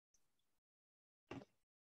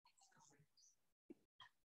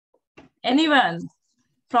Anyone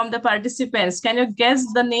from the participants, can you guess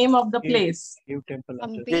the name of the place? New temple.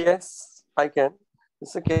 Yes, I can.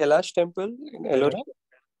 It's a Kailash temple in Ellora.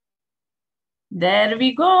 There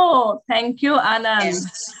we go. Thank you, Anand.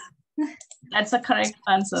 That's a correct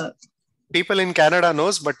answer. People in Canada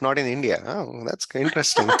knows, but not in India. Oh, that's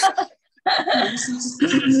interesting.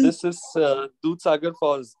 This is Dudhsagar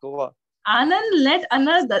Falls, Goa. Anand, let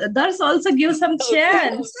others also give some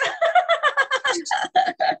chance.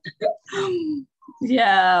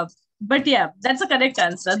 Yeah, but yeah, that's a correct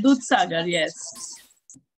answer. Dudhsagar, yes.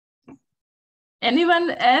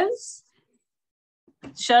 Anyone else?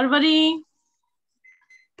 Sharvari,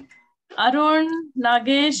 Arun,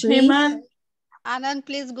 Nagesh, Hemant. Anand,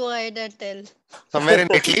 please go ahead and tell. Somewhere in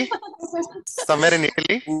Italy? Somewhere in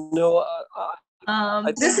Italy? No,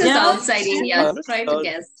 this is outside India. Try to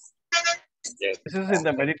guess. This is in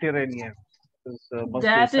the Mediterranean.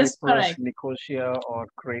 That is correct. Nicosia or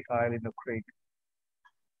Crete, island of Crete.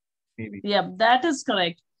 Maybe. Yeah, that is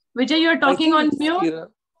correct. Vijay, you're talking on mute.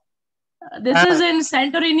 This is in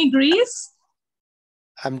Santorini, Greece.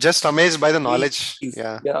 I'm just amazed by the knowledge.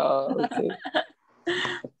 Yeah. Okay.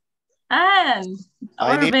 And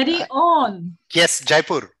our very own. Yes,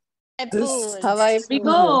 Jaipur. Hawaii. We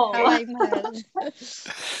go. Hawaii Mahal.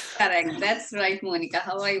 Correct. That's right, Monica.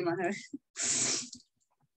 Hawaii Mahal.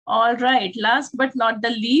 All right. Last but not the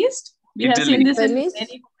least, we have seen this in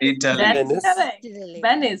many. Italy. That's correct.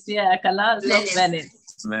 Venice. Yeah, Canals of Venice.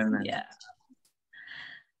 Yeah.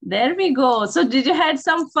 There we go. So did you had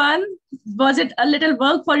some fun? Was it a little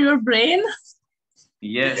work for your brain?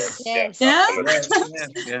 Yes. Yes. Yeah.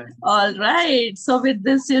 Yeah. All right. So with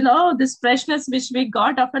this, this freshness which we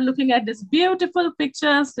got after looking at these beautiful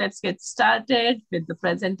pictures, let's get started with the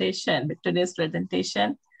presentation, with today's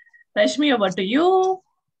presentation. Rashmi, over to you.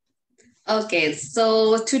 Okay,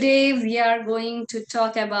 so today we are going to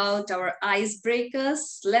talk about our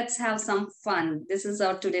icebreakers. Let's have some fun. This is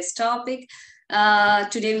our today's topic.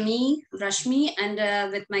 Today, me, Rashmi, and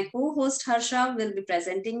with my co-host Harsha will be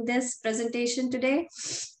presenting this presentation today.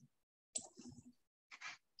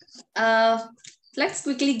 Let's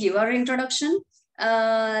quickly give our introduction.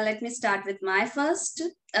 Let me start with my first.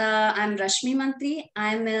 I'm Rashmi Mantri.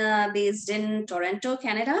 I'm based in Toronto,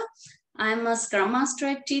 Canada. I'm a Scrum Master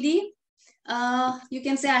at TD. You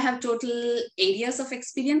can say I have total 8 years of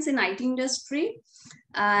experience in IT industry.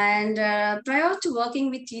 And prior to working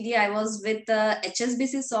with TD, I was with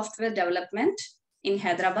HSBC Software Development in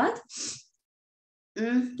Hyderabad.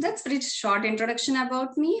 That's a pretty short introduction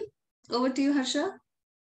about me. Over to you, Harsha.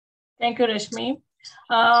 Thank you, Rashmi.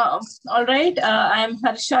 All right, I'm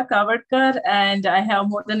Harsha Kavadkar, and I have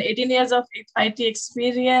more than 18 years of IT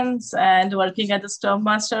experience and working as a Scrum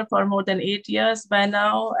Master for more than 8 years by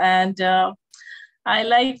now. And I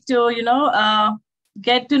like to,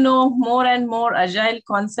 get to know more and more agile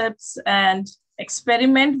concepts and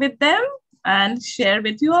experiment with them and share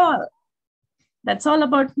with you all. That's all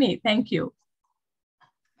about me. Thank you.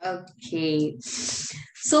 Okay.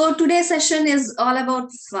 So today's session is all about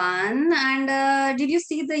fun. And did you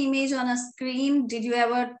see the image on a screen? Did you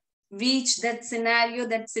ever reach that scenario,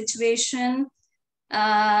 that situation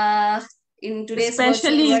in today's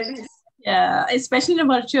virtual world? Yeah, especially in a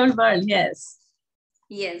virtual world, yes.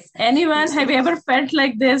 Yes. Anyone, have you ever felt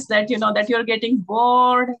like this, that that you're getting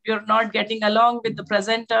bored, you're not getting along with the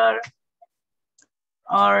presenter,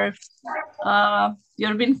 or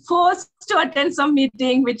you're being forced to attend some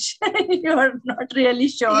meeting which you're not really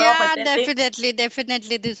sure of attending?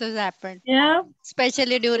 Definitely this has happened. Yeah.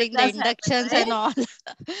 Especially during the inductions and all.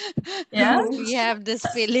 Yeah. We have this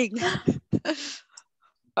feeling.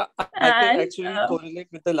 I can actually correlate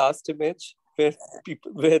with the last image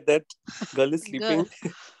where that girl is sleeping.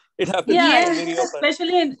 It happens to many of us.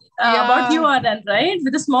 Especially about you, Anand, right?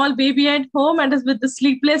 With a small baby at home and with the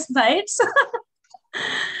sleepless nights.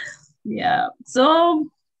 Yeah.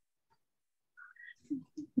 So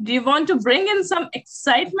do you want to bring in some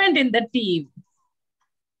excitement in the team?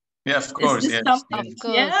 Yeah, of course. Yes. Of course,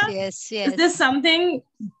 yes. Is this something,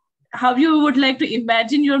 how you would like to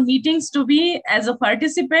imagine your meetings to be as a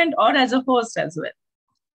participant or as a host as well?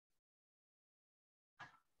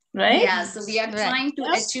 Right? Yeah, so we are trying to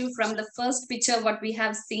achieve from the first picture what we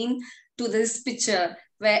have seen to this picture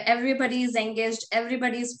where everybody is engaged,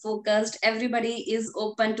 everybody is focused, everybody is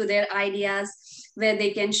open to their ideas, where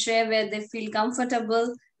they can share, where they feel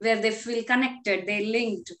comfortable, where they feel connected, they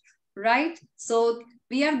linked, right? So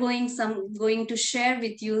we are going to share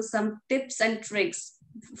with you some tips and tricks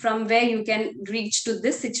from where you can reach to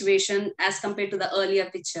this situation as compared to the earlier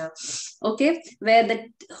picture, okay? Where the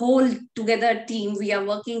whole together team, we are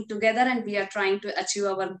working together and we are trying to achieve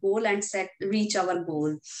our goal and reach our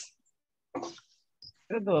goal.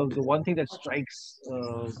 The one thing that strikes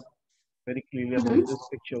very clearly about this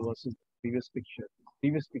picture versus the previous picture.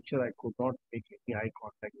 Previous picture, I could not make any eye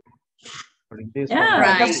contact. But in this one,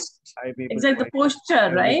 right. I'm able exactly, the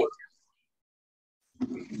posture, right?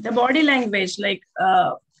 The body language, like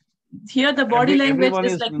here the body language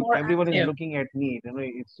is like more everyone active. is looking at me. You know,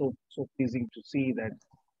 it's so pleasing to see that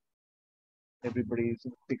everybody is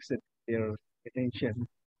fixed their attention.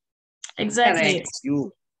 Exactly. Correct.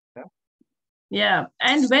 You. Yeah.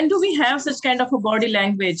 And when do we have such kind of a body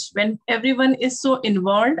language? When everyone is so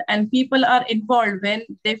involved and people are involved, when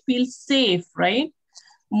they feel safe, right?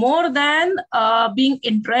 More than being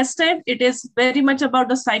interested, it is very much about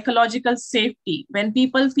the psychological safety. When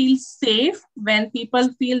people feel safe, when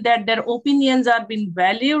people feel that their opinions are being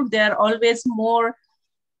valued, they are always more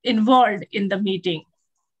involved in the meeting.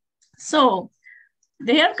 So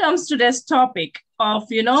there comes today's topic of,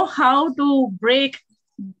 how to break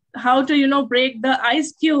the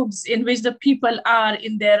ice cubes in which the people are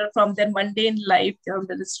from their mundane life, from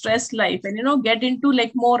their stress life, and get into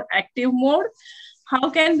like more active mode. How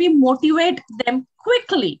can we motivate them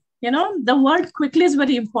quickly? The word quickly is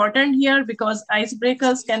very important here, because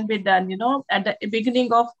icebreakers can be done, at the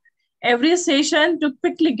beginning of every session, to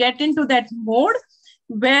quickly get into that mode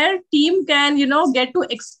where team can, get to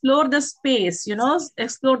explore the space,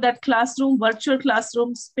 explore that virtual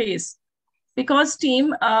classroom space. Because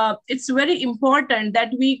team, it's very important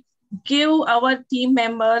that we give our team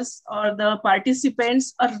members or the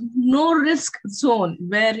participants a no risk zone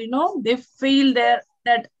where they feel that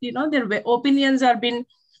their opinions are being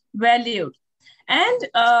valued.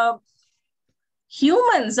 And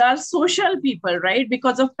humans are social people, right?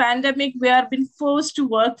 Because of pandemic, we are being forced to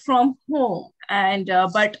work from home, and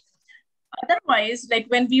but otherwise, like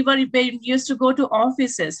when we used to go to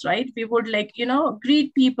offices, right, we would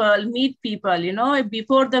greet people, meet people,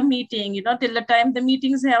 before the meeting, till the time the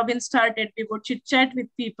meetings have been started, we would chit chat with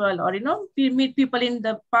people, or we meet people in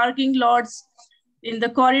the parking lots, in the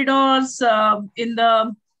corridors, in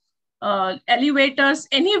the elevators,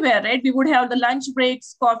 anywhere, right? We would have the lunch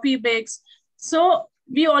breaks, coffee breaks. So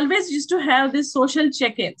we always used to have these social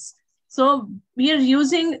check-ins. So we are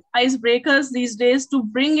using icebreakers these days to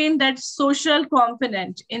bring in that social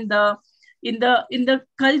component in the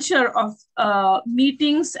culture of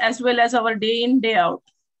meetings, as well as our day in, day out.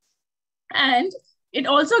 And it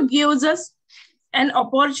also gives us an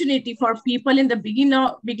opportunity for people in the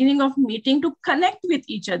beginning of meeting to connect with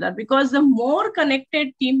each other, because the more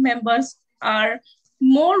connected team members are,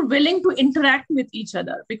 more willing to interact with each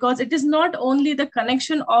other, because it is not only the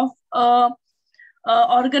connection of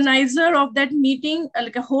organizer of that meeting,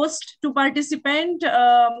 like a host to participant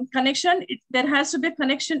connection. There has to be a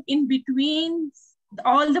connection in between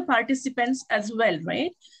all the participants as well,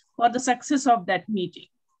 right, for the success of that meeting.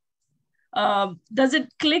 Does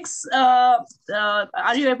it clicks? Are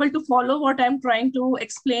you able to follow what I'm trying to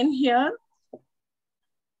explain here?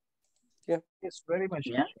 Yeah. Yes, very much.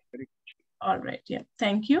 Yeah. Very much. All right. Yeah.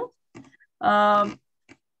 Thank you.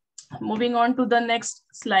 Moving on to the next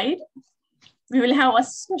slide. We will have a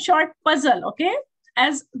short puzzle, okay?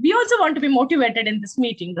 As we also want to be motivated in this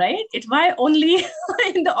meeting, right? It's why only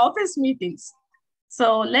in the office meetings.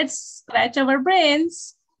 So let's scratch our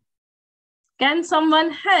brains. Can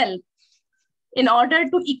someone help in order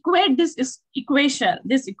to equate this equation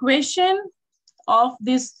of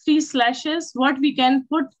these 3 slashes, what we can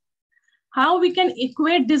put, how we can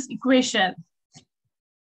equate this equation?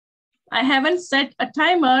 I haven't set a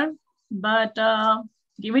timer, but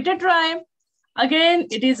give it a try. Again,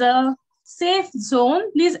 it is a safe zone.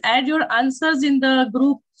 Please add your answers in the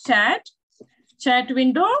group chat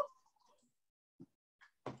window.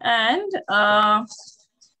 And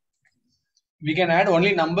we can add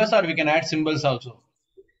only numbers, or we can add symbols also.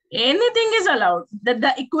 Anything is allowed.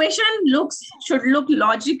 The equation should look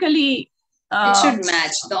logically. It should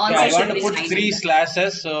match. The answer I want should to put 3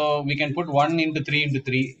 slashes, so we can put 1 into 3 into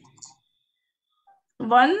 3.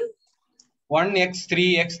 1x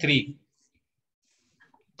 3x 3.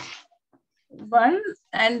 1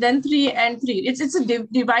 and then 3 and 3. It's a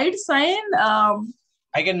divide sign.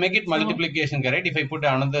 I can make it multiplication, correct? If I put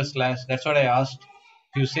another slash, that's what I asked.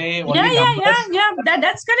 If you say only numbers. Yeah.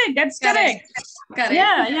 That's correct. That's correct.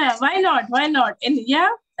 Yeah. Why not? And yeah,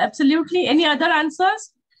 absolutely. Any other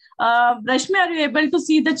answers? Rashmi, are you able to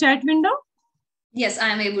see the chat window? Yes, I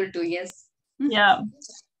am able to. Yes. Yeah.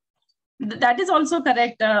 That is also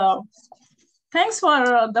correct. Thanks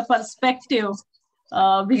for the perspective.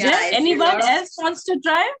 Vijay, Yeah, anyone else wants to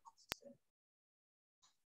try?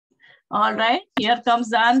 All right, here comes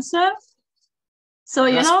the answer. So,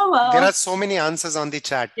 there are so many answers on the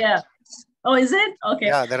chat. Yeah. Oh, is it? Okay.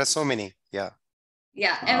 Yeah, there are so many. Yeah.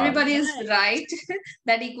 Yeah, everybody is right.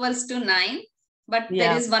 That equals to 9. But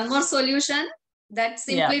there is one more solution that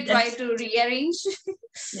simply try to rearrange.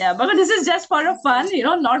 Yeah, but this is just for a fun,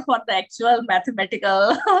 not for the actual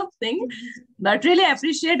mathematical thing. But really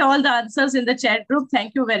appreciate all the answers in the chat group.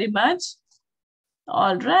 Thank you very much.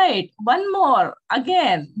 All right, one more.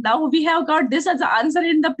 Again, now we have got this as the answer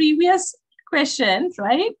in the previous question,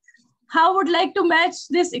 right? How would like to match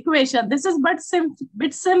this equation? This is but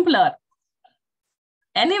bit simpler.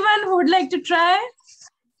 Anyone who would like to try?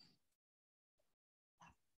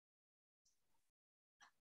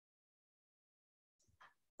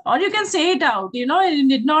 Or you can say it out, you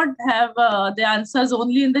did not have the answers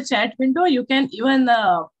only in the chat window. You can even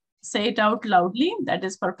say it out loudly. That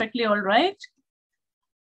is perfectly all right.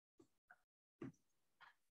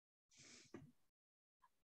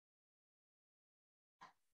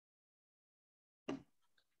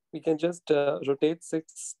 We can just rotate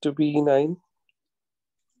 6 to be 9.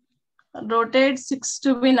 Rotate 6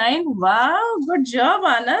 to be 9. Wow, good job,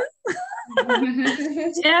 Anand.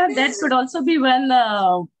 Yeah, that could also be one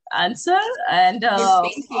answer. And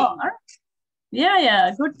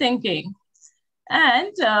good thinking.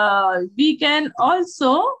 And we can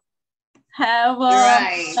also have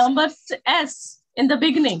number S in the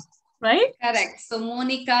beginning, right? Correct. So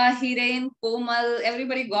Monica, Hiren, Komal,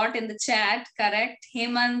 everybody got in the chat. Correct.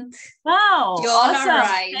 Hemant. Wow, you all awesome. Are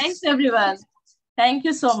right. Thanks, everyone. Thank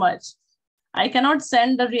you so much. I cannot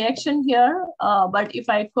send the reaction here, but if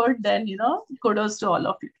I could, then, kudos to all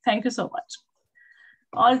of you. Thank you so much.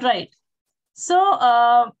 All right.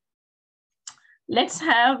 So let's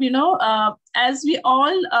have, as we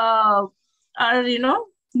all are,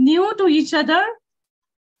 new to each other,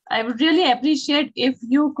 I would really appreciate if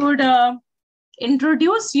you could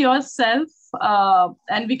introduce yourself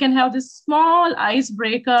and we can have this small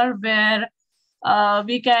icebreaker where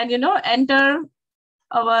we can, enter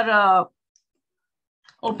our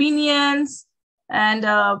opinions and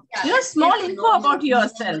small info about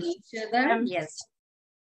yourself. Yes.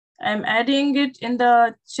 I'm adding it in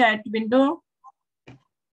the chat window.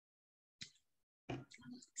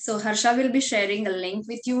 So Harsha will be sharing a link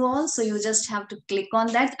with you all. So you just have to click on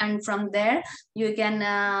that. And from there, you can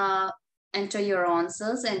enter your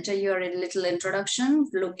answers, enter your little introduction,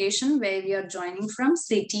 location, where you are joining from,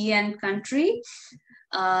 city and country,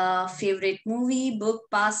 favorite movie, book,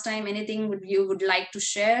 pastime, anything you would like to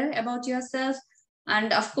share about yourself.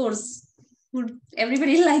 And of course,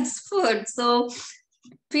 everybody likes food. So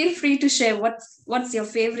feel free to share what's your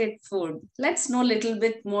favorite food. Let's know a little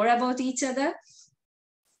bit more about each other.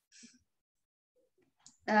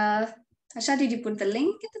 Asha, did you put the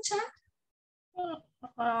link in the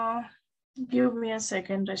chat? Give me a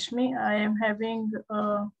second, Rashmi. I am having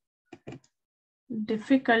some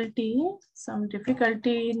difficulty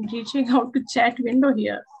in reaching out to chat window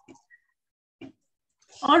here.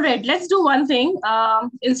 All right, let's do one thing.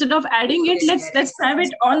 Instead of adding it, let's have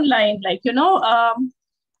it online. Like,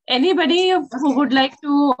 anybody who would like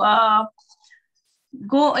to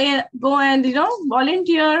go and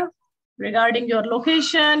volunteer regarding your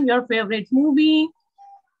location, your favorite movie.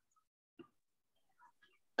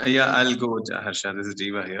 Yeah, I'll go, Harsha. This is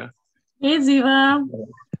Jiva here. Hey, Jiva.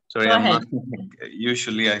 Sorry, I'm not.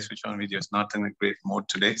 Usually I switch on videos, not in a great mode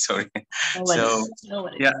today. Sorry. No worries. No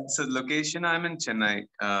worries. Yeah, so location, I'm in Chennai,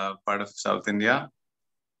 part of South India.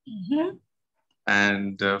 Mm-hmm.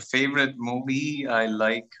 And favorite movie, I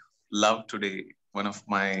like Love Today, one of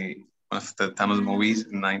the Tamil movies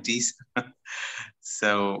in the 90s.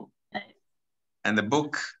 So, and the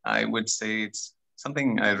book, I would say it's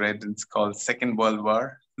something I read. It's called Second World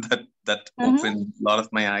War. That opened a lot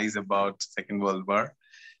of my eyes about Second World War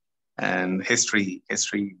and history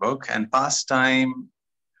book. And pastime,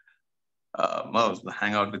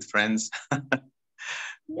 hang out with friends.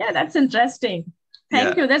 Yeah, that's interesting.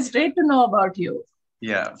 Thank you. That's great to know about you.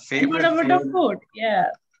 Yeah, favorite food. Yeah.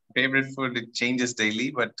 Favorite food, it changes daily,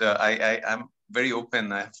 but I'm very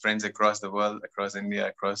open. I have friends across the world, across India,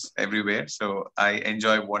 across everywhere. So I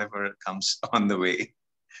enjoy whatever comes on the way.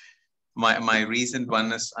 My recent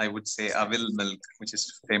one is, I would say, avil milk, which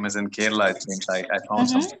is famous in Kerala. It seems I found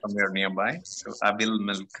somewhere nearby. So avil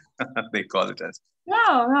milk, they call it as.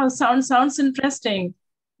 Wow, sounds interesting.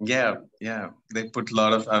 Yeah. They put a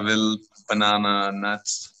lot of avil, banana,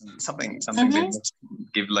 nuts, something they just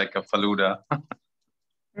give like a faluda.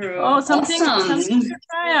 Something to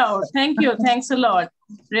try out. Thank you. Thanks a lot.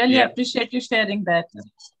 Really appreciate you sharing that.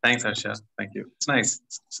 Thanks, Harsha. Thank you. It's nice.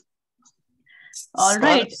 All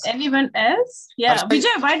right. Anyone else? Yeah.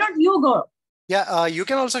 Vijay, why don't you go? Yeah, you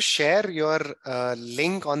can also share your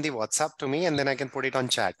link on the WhatsApp to me and then I can put it on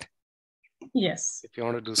chat. Yes. If you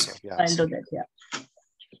want to do so, yeah. I'll do that, yeah.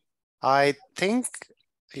 I think,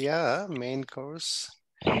 yeah, main course.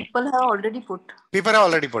 People have already put.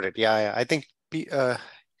 Yeah. I think,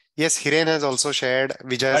 yes, Hiren has also shared.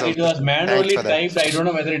 Vijay has But it also was shared. manually Thanks for that. typed. I don't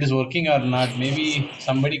know whether it is working or not. Maybe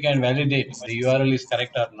somebody can validate the URL is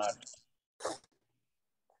correct or not.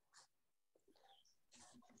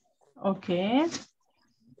 Okay.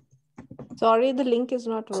 Sorry, the link is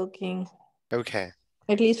not working. Okay.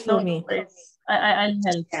 At least for me. I'll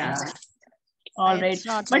help. Yeah. All right. It's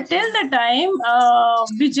not But till the time,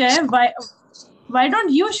 Vijay, why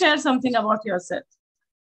don't you share something about yourself?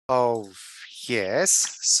 Oh,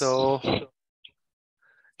 yes. So,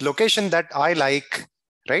 location that I like,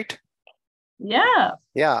 right? Yeah.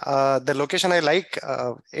 Yeah. The location I like,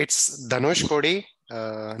 it's Dhanushkodi,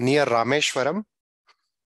 near Rameshwaram.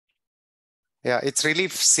 Yeah, it's really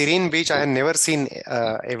serene beach. I have never seen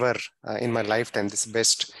ever in my lifetime. This is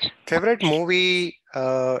best. Favorite movie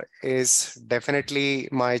is definitely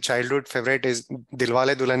my childhood favorite is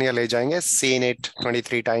Dilwale Dulhaniya Le Jayenge. Seen it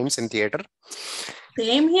 23 times in theater.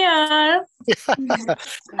 Same here.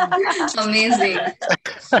 Amazing.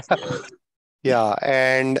 Yeah,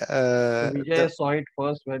 and Vijay saw it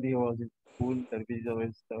first when he was in school. Then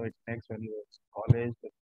Vijay saw it next when he was in college.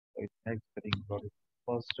 Then saw it next when he got his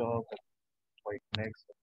first job. Then saw it next.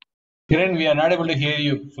 Kiran, we are not able to hear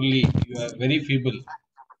you fully. You are very feeble.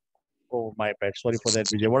 Oh, my bad. Sorry for that,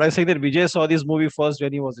 Vijay. What I say that Vijay saw this movie first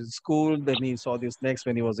when he was in school. Then he saw this next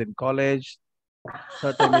when he was in college.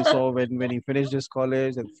 Third time he saw when he finished his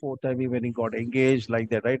college. And fourth time when he got engaged, like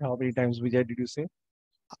that, right? How many times, Vijay, did you say?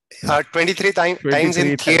 23 times in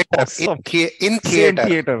 23 theater. times. In Same theater.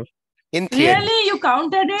 theater. In theater. Really? You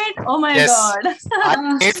counted it? Oh my Yes. God.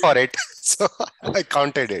 I paid for it. So I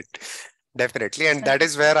counted it. Definitely. And that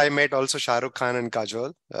is where I met also Shah Rukh Khan and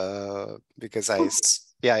Kajol. Because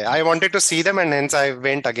I wanted to see them, and hence I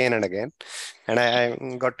went again and again. And I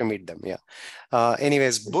got to meet them. Yeah.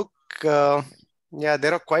 Anyways, book. Yeah,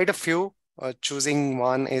 there are quite a few. Choosing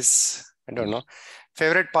one is, I don't know.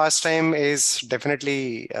 Favorite pastime is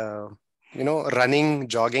definitely, running,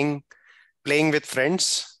 jogging, playing with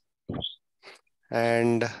friends,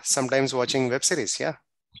 and sometimes watching web series. Yeah.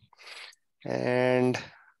 And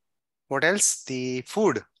what else? The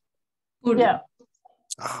food. Yeah.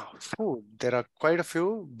 Food. There are quite a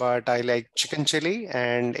few, but I like chicken chili,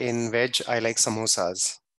 and in veg, I like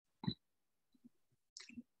samosas.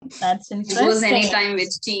 That's interesting. Goes anytime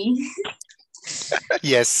with tea.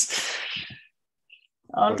 Yes.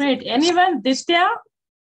 All right. Anyone? Ditya?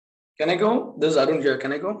 Can I go? This is Arun here.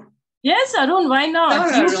 Can I go? Yes, Arun. Why not?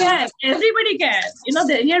 Sure, You Arun. can. Everybody can.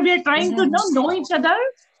 Here we are trying to know each other.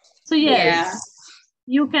 So yes,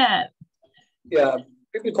 you can. Yeah,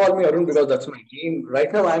 people call me Arun because that's my name.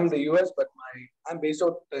 Right now I'm in the US, but I'm based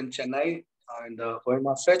out in Chennai in the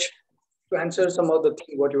Oima stretch. To answer some of the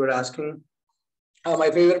things what you were asking, my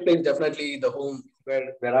favorite place definitely the home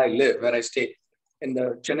where I live, where I stay in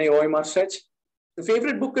the Chennai Oima stretch. The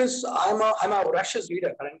favorite book is I'm a Russia's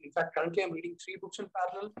reader. In fact, currently I'm reading 3 books in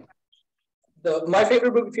parallel. My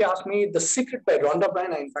favorite book, if you ask me, The Secret by Rhonda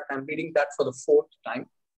Byrne. In fact, I'm reading that for the 4th time.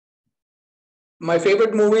 My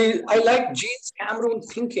favorite movie, I like James Cameron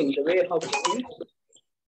thinking, the way how he thinks.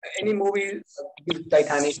 Any movie,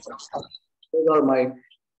 Titanic, those are my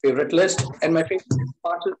favorite list. And my favorite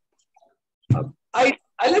part is, I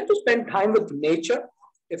like to spend time with nature.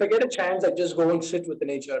 If I get a chance, I just go and sit with the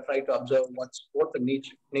nature, try to observe what the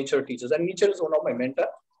nature teaches. And nature is one of my mentors.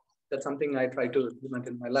 That's something I try to implement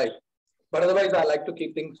in my life. But otherwise, I like to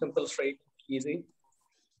keep things simple, straight, easy.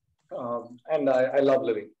 And I love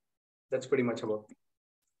living. That's pretty much about me.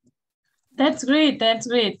 That's great. That's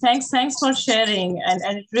great. Thanks for sharing.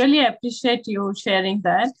 And really appreciate you sharing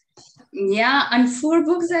that. Yeah, and 4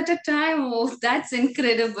 books at a time. Oh, that's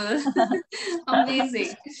incredible.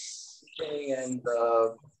 Amazing. And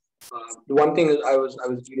the one thing is I was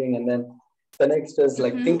reading, and then the next is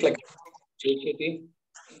like think like JKT.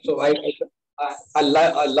 So I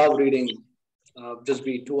love reading. Just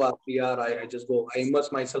be 2 hours, 3 hours. I just go. I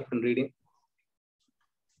immerse myself in reading.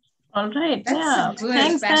 All right. That's yeah.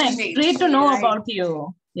 good. Thanks. Great to know about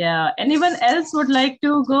you. Yeah. Anyone else would like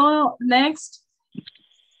to go next?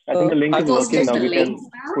 I think the link is working now. We can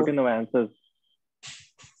now? put in our answers.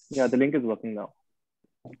 Yeah, the link is working now.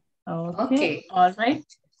 Okay. All right.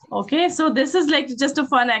 Okay. So this is like just a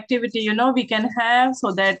fun activity, we can have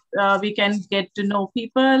so that we can get to know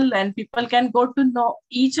people and people can go to know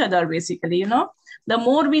each other, basically, The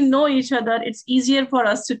more we know each other, it's easier for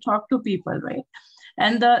us to talk to people, right?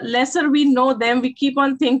 And the lesser we know them, we keep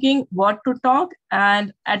on thinking what to talk,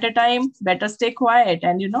 and at a time, better stay quiet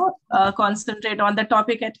and, concentrate on the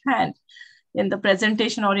topic at hand. in the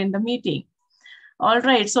presentation or in the meeting. All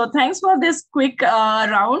right, so thanks for this quick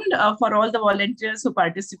round for all the volunteers who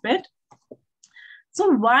participate. So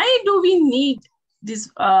why do we need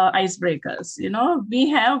these icebreakers? We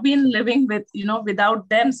have been living with, without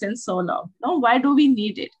them since so long. Why do we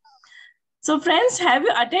need it? So friends, have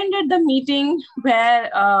you attended the meeting where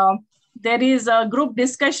there is a group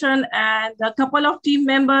discussion and a couple of team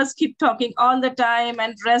members keep talking all the time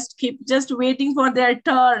and rest keep just waiting for their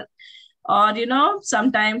turn? Or,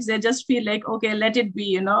 sometimes they just feel like, okay, let it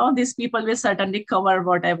be, these people will certainly cover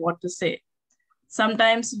what I want to say.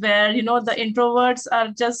 Sometimes where, the introverts are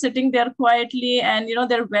just sitting there quietly and,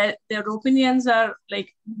 their opinions are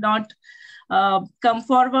like not come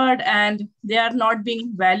forward and they are not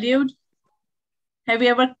being valued. Have you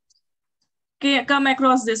ever come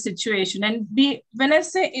across this situation? And when I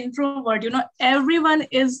say introvert, everyone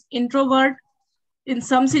is introvert in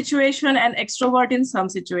some situation and extrovert in some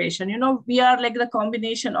situation. We are like the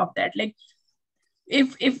combination of that. Like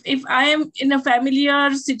if I am in a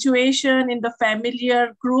familiar situation, in the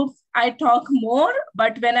familiar group, I talk more.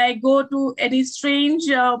 But when I go to any strange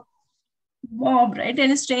mob, right,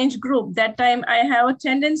 any strange group, that time I have a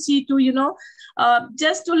tendency to,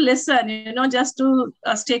 just to listen, just to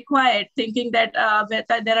stay quiet, thinking that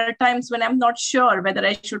there are times when I'm not sure whether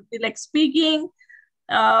I should be like speaking.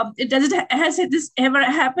 Has this ever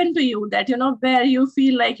happened to you that, where you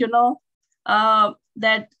feel like,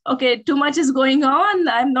 that, okay, too much is going on,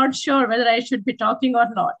 I'm not sure whether I should be talking or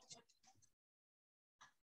not?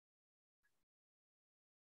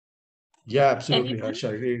 Yeah, absolutely,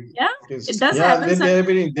 Harsha. It does happen.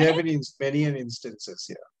 There have been many instances.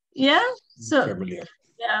 Yeah. So familiar.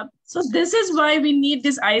 Yeah. So this is why we need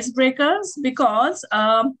these icebreakers, because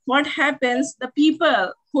what happens, the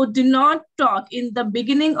people who do not talk in the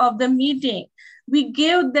beginning of the meeting, we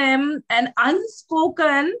give them an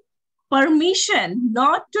unspoken permission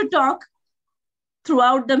not to talk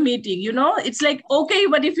throughout the meeting. It's like, okay,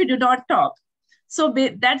 but if you do not talk. So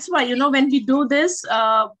that's why, when we do this,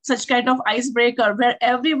 such kind of icebreaker where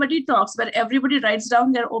everybody talks, where everybody writes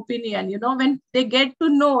down their opinion, when they get to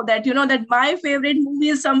know that, that my favorite movie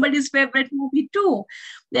is somebody's favorite movie too,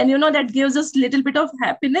 then, that gives us a little bit of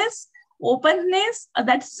happiness, openness,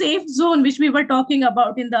 that safe zone, which we were talking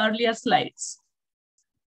about in the earlier slides.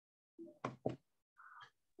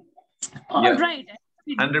 All right.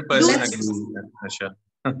 100% agree, Harsha.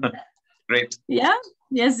 Great. Yeah.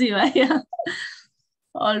 Yes, Ziva. Yeah.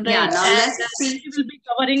 All right. Yeah, now let's see. We will be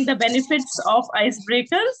covering the benefits of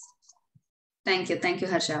icebreakers. Thank you,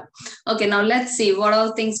 Harsha. Okay, now let's see what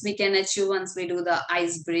all things we can achieve once we do the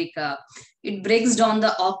icebreaker. It breaks down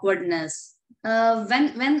the awkwardness. When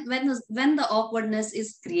the awkwardness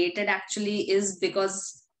is created, actually, is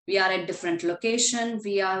because we are at different location,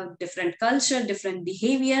 we are different culture, different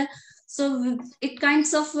behavior. So it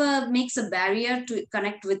kinds of makes a barrier to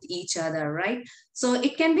connect with each other, right? So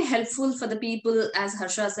it can be helpful for the people, as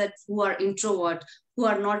Harsha said, who are introvert, who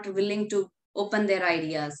are not willing to open their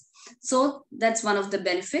ideas. So that's one of the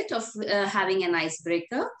benefit of having an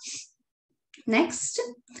icebreaker. Next,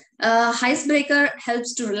 icebreaker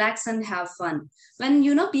helps to relax and have fun. When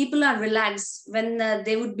people are relaxed, when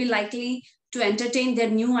they would be likely to entertain their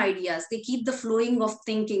new ideas, they keep the flowing of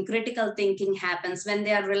thinking, critical thinking happens when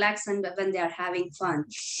they are relaxed and when they are having fun.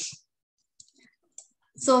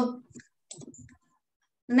 So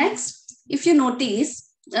next, if you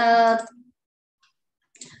notice,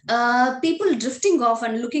 people drifting off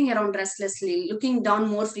and looking around restlessly, looking down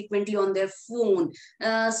more frequently on their phone.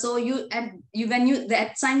 So when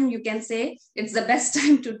that time you can say it's the best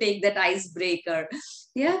time to take that icebreaker.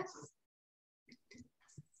 Yeah.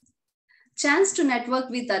 Chance to network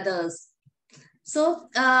with others. So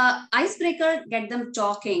icebreaker get them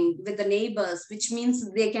talking with the neighbors, which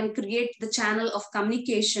means they can create the channel of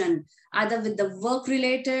communication, either with the work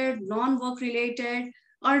related, non-work related,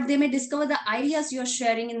 or they may discover the ideas you're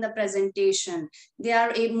sharing in the presentation. They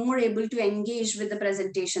are more able to engage with the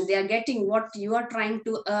presentation. They are getting what you are trying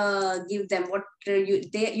to give them, what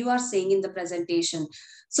you are saying in the presentation.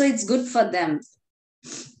 So it's good for them.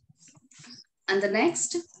 And the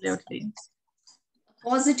next. Absolutely.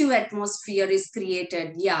 Positive atmosphere is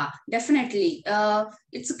created. Yeah, definitely.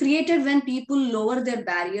 It's created when people lower their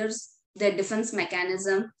barriers, their defense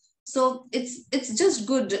mechanism. So it's just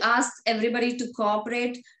good. Ask everybody to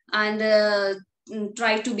cooperate and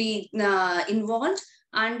try to be involved,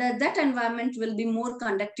 and that environment will be more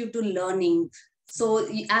conducive to learning. So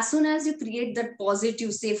as soon as you create that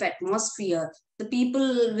positive, safe atmosphere, the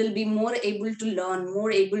people will be more able to learn,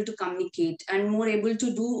 more able to communicate, and more able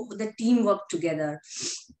to do the teamwork together.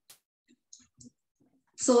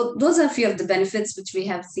 So those are a few of the benefits which we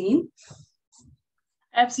have seen.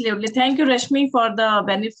 Absolutely. Thank you, Rashmi, for the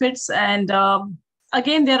benefits. And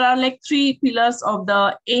again, there are like three pillars of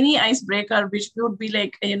the any icebreaker, which would be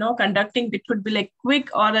like, conducting, it would be like quick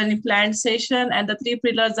or an planned session. And the three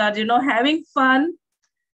pillars are, having fun.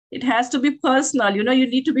 It has to be personal. You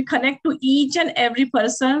need to be connect to each and every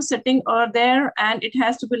person sitting over there. And it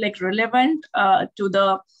has to be like relevant to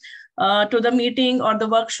the meeting or the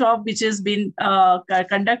workshop which has been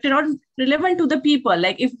conducted, or relevant to the people.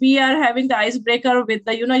 Like if we are having the icebreaker with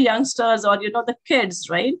the youngsters or the kids,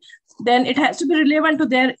 right, then it has to be relevant to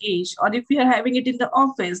their age. Or if we are having it in the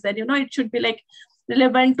office, then it should be like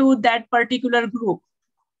relevant to that particular group.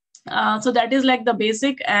 So that is like the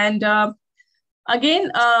basic. And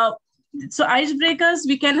again, so icebreakers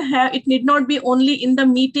we can have, it need not be only in the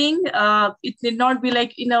meeting. It need not be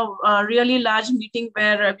like in a really large meeting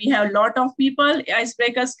where we have a lot of people.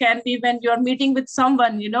 Icebreakers can be when you're meeting with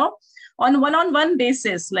someone, on one-on-one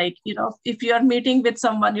basis. Like, if you're meeting with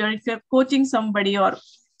someone, if you're coaching somebody, or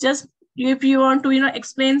just if you want to,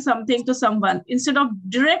 explain something to someone, instead of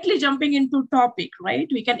directly jumping into topic, right?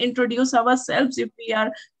 We can introduce ourselves if we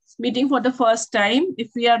are meeting for the first time.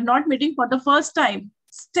 If we are not meeting for the first time,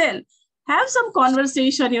 still have some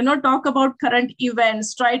conversation, talk about current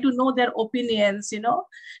events, try to know their opinions,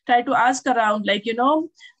 try to ask around, like,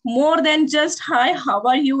 more than just, hi, how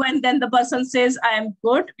are you? And then the person says, I am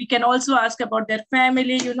good. We can also ask about their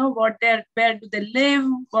family, where do they live,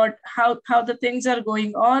 how the things are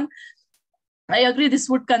going on. I agree this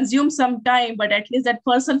would consume some time, but at least that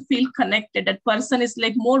person feel connected. That person is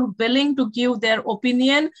like more willing to give their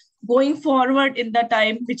opinion going forward in the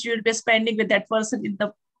time which you will be spending with that person in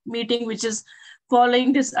the meeting, which is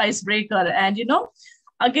following this icebreaker. And,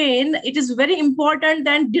 again, it is very important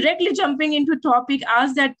than directly jumping into topic.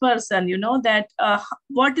 Ask that person, that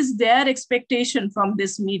what is their expectation from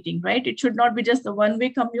this meeting, right? It should not be just the one-way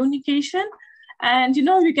communication. And,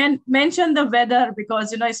 we can mention the weather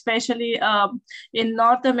because, especially in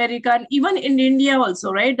North America and even in India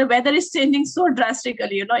also, right? The weather is changing so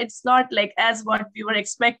drastically, it's not like as what we were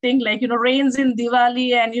expecting, like, rains in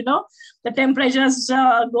Diwali and, the temperatures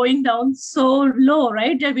going down so low,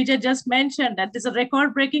 right? Vijay just mentioned that there's a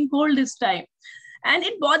record breaking cold this time. And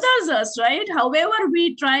it bothers us, right? However,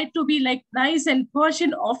 we try to be like nice and posh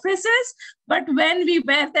in offices, but when we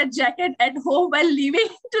wear that jacket at home while leaving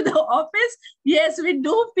to the office, yes, we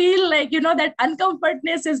do feel like, that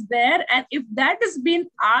uncomfortness is there. And if that is being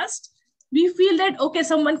asked, we feel that, okay,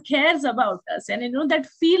 someone cares about us. And, that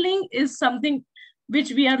feeling is something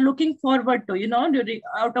which we are looking forward to, during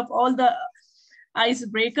out of all the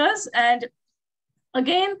icebreakers. And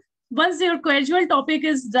again, once your casual topic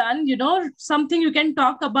is done, something you can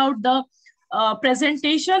talk about the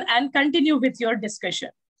presentation and continue with your discussion.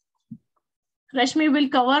 Rashmi will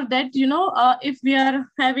cover that, if we are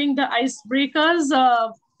having the icebreakers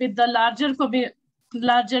with the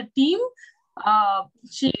larger team.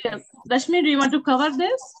 Rashmi, do you want to cover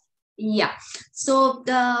this? Yeah. So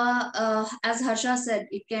as Harsha said,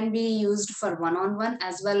 it can be used for one-on-one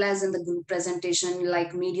as well as in the group presentation,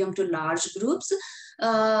 like medium to large groups.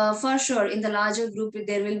 For sure, in the larger group,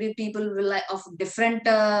 there will be people of different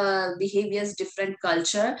behaviors, different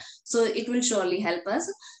culture. So it will surely help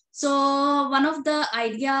us. So one of the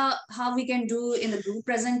idea how we can do in the group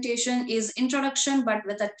presentation is introduction, but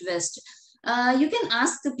with a twist. You can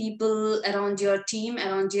ask the people around your team,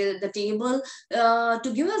 around the table,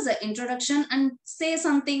 to give us an introduction and say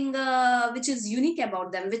something which is unique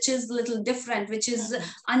about them, which is a little different, which is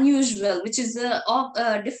unusual, which is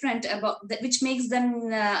different about which makes them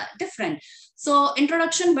different. So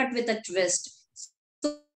introduction, but with a twist.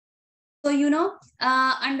 So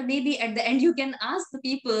and maybe at the end you can ask the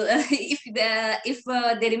people if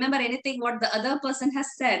they remember anything what the other person has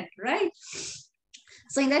said, right?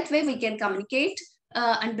 So in that way, we can communicate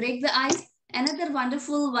and break the ice. Another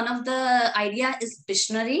wonderful one of the idea is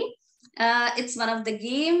Pictionary. It's one of the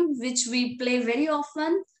game which we play very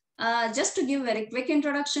often. Just to give a very quick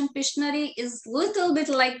introduction, Pictionary is little bit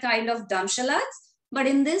like kind of Damshalads, but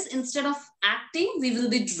in this, instead of acting, we will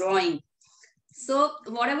be drawing. So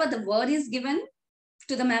whatever the word is given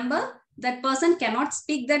to the member, that person cannot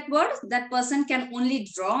speak that word. That person can only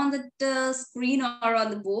draw on the screen or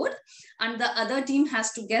on the board, and the other team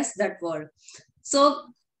has to guess that word.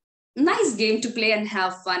 So nice game to play and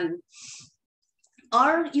have fun.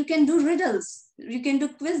 Or you can do riddles. You can do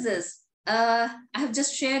quizzes. I have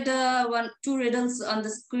just shared two riddles on the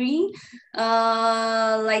screen.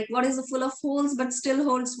 Like, what is full of holes but still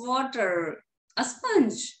holds water? A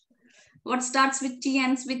sponge. What starts with T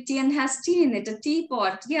ends with T and has tea in it, a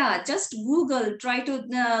teapot. Yeah, just Google, try to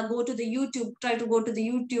go to the YouTube,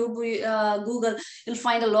 Google, you'll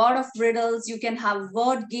find a lot of riddles. You can have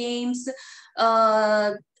word games.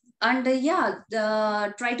 Try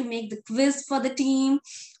to make the quiz for the team,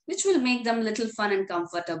 which will make them a little fun and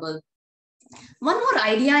comfortable. One more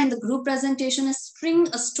idea in the group presentation is string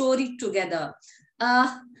a story together.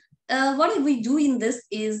 What we do in this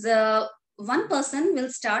is one person will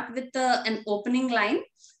start with an opening line.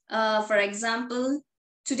 For example,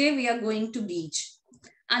 today we are going to beach.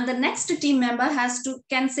 And the next team member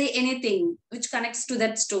can say anything which connects to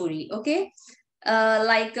that story. Okay.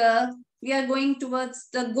 We are going towards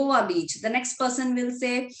the Goa beach. The next person will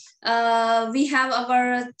say, we have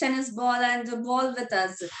our tennis ball and the ball with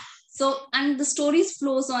us. So, and the stories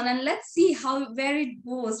flows on, and let's see where it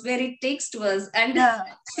goes, where it takes to us, and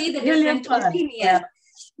see the different opinions. Yeah.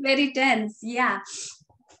 Very tense, yeah.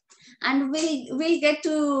 And we'll get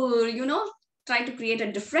to, try to create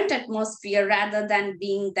a different atmosphere rather than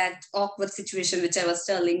being that awkward situation which I was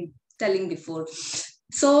telling before.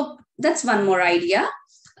 So that's one more idea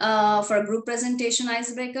for a group presentation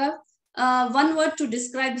icebreaker. One word to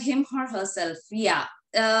describe him or herself. Yeah.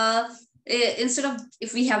 Instead of,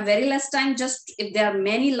 if we have very less time, just if there are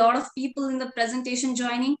lot of people in the presentation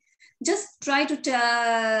joining, just try to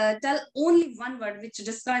tell only one word which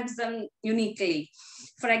describes them uniquely.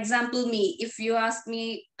 For example, me, if you ask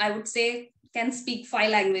me, I would say can speak 5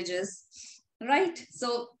 languages, right?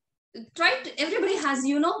 So everybody has,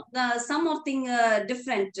 something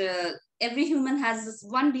different. Every human has this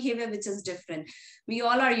one behavior which is different. We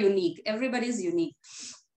all are unique. Everybody is unique.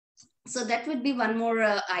 So that would be one more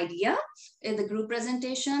idea in the group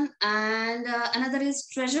presentation. And another is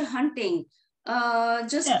treasure hunting. Try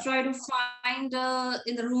to find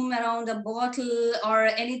in the room around a bottle or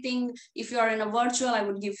anything. If you are in a virtual, I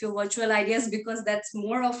would give you virtual ideas because that's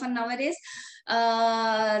more often nowadays.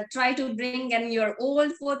 Try to bring in your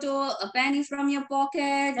old photo, a penny from your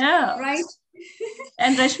pocket, right?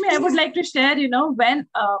 And Rashmi, I would like to share, when,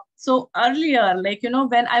 so earlier,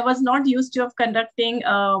 when I was not used to of conducting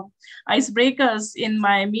icebreakers in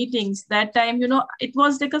my meetings, that time, it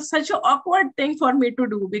was like such an awkward thing for me to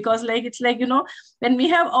do because when we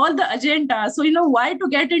have all the agenda, so, why to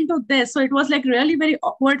get into this? So it was really very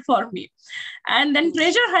awkward for me. And then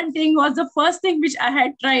treasure hunting was the first thing which I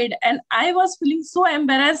had tried. And I was feeling so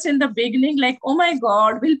embarrassed in the beginning, oh my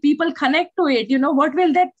God, will people connect to it? What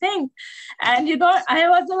will they think? And,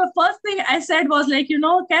 the first thing I said was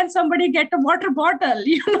can somebody get a water bottle,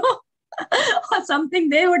 or something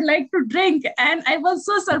they would like to drink. And I was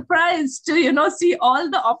so surprised to, see all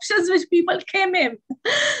the options which people came in.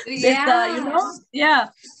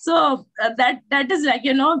 So that is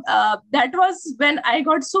that was when I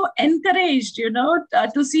got so encouraged,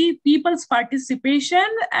 to see people's participation.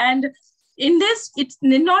 And in this, it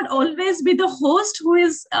need not always be the host who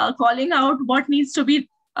is calling out what needs to be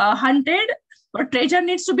hunted, or treasure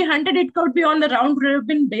needs to be hunted. It could be on the round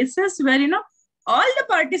robin basis where, all the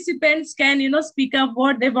participants can, speak up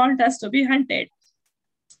what they want us to be hunted.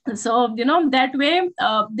 So, that way,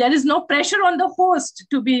 there is no pressure on the host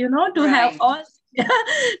to be, to have all,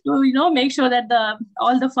 to, make sure that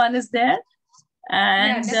all the fun is there.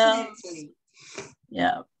 And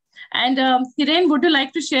And Hiren, would you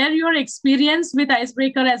like to share your experience with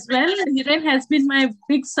Icebreaker as well? Hiren has been my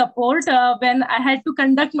big support when I had to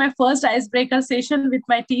conduct my first Icebreaker session with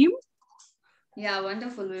my team. Yeah,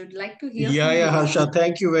 wonderful. We would like to hear from you. Yeah, Harsha,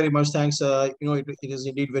 thank you very much. Thanks. It is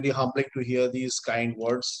indeed very humbling to hear these kind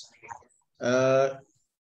words.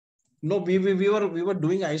 No, we were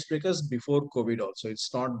doing icebreakers before COVID also.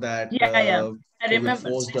 It's not that COVID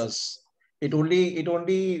forced us. It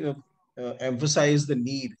only emphasized the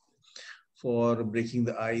need for breaking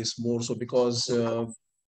the ice more so because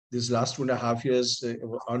this last 2.5 years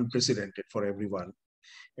were unprecedented for everyone.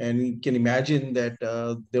 And you can imagine that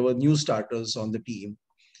there were new starters on the team.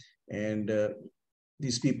 And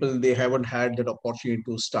these people, they haven't had that opportunity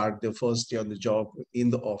to start their first day on the job in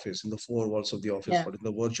the office, in the 4 walls of the office, but in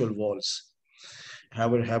the virtual walls.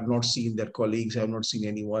 Have not seen their colleagues, have not seen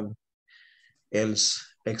anyone else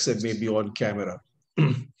except maybe on camera.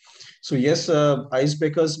 So yes,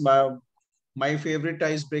 icebreakers, my favorite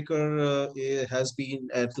icebreaker has been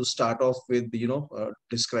to start off with,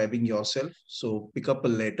 describing yourself. So pick up a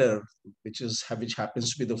letter, which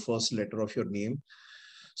happens to be the first letter of your name.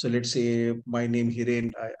 So let's say my name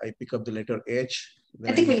Hiren, I pick up the letter H.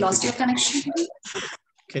 I think we lost your connection.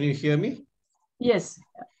 Can you hear me? Yes.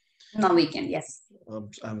 Now we can, yes.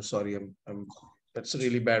 I'm sorry, That's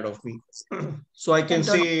really bad of me. So I can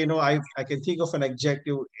say, I can think of an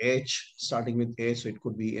adjective H, starting with H. So it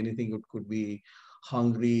could be anything. It could be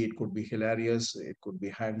hungry. It could be hilarious. It could be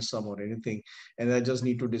handsome or anything. And I just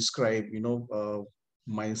need to describe,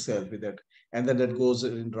 myself with that. And then that goes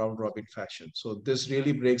in round robin fashion. So this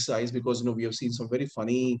really breaks the ice because, we have seen some very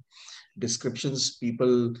funny descriptions.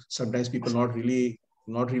 Sometimes people not really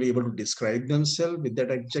able to describe themselves with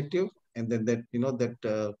that adjective. And then that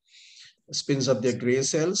spins up their gray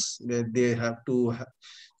cells. They have to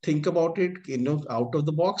think about it, out of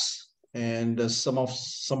the box. And some of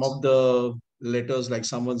the letters, like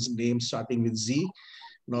someone's name starting with Z.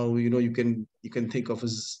 Now you can think of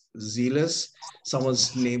as zealous.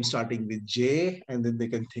 Someone's name starting with J, and then they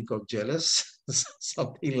can think of jealous,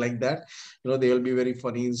 something like that. There will be very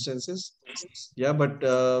funny instances. Yeah, but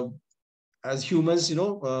as humans,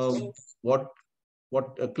 what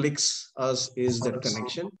clicks us is that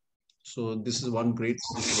connection. So this is one great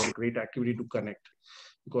activity to connect,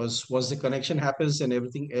 because once the connection happens, then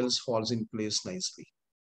everything else falls in place nicely.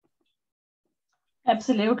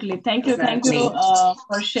 Absolutely. Thank you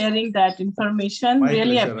for sharing that information. My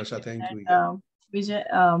really pleasure, Rasha. Thank you. Vijay,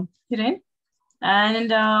 Hiren.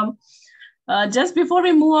 And just before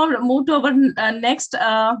we move to our next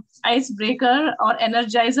icebreaker or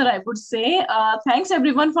energizer, I would say, thanks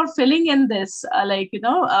everyone for filling in this.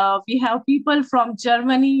 We have people from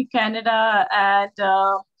Germany, Canada, and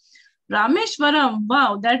Rameshwaram.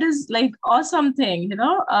 Wow, that is like awesome thing,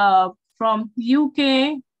 from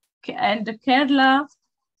UK and Kerala.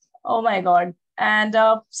 Oh my God. And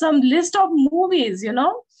some list of movies,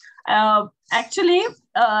 actually,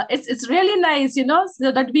 it's really nice,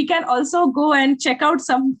 so that we can also go and check out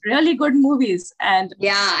some really good movies. And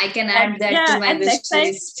yeah, I can add that to my wish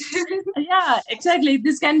list. Yeah, exactly.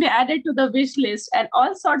 This can be added to the wish list, and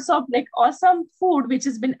all sorts of like awesome food which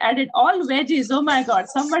has been added, all veggies. Oh my God,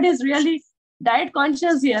 somebody is really diet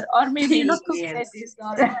conscious here, or maybe cooked veggies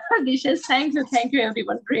or dishes. Thank you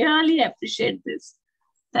everyone. Really appreciate this.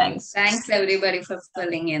 Thanks everybody for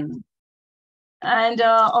filling in. And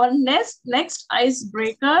our next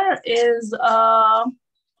icebreaker is the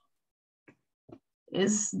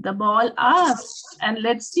ball asks, and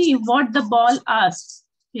let's see what the ball asks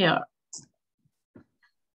here.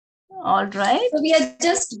 All right. So we are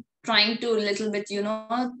just trying to little bit,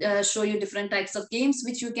 show you different types of games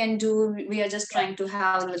which you can do. We are just trying to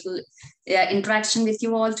have a little interaction with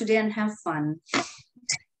you all today and have fun.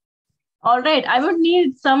 All right. I would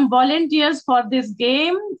need some volunteers for this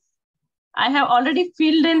game. I have already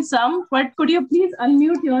filled in some, but could you please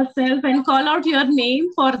unmute yourself and call out your name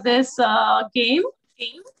for this game?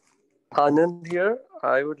 Anand here.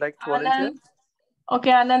 I would like to volunteer.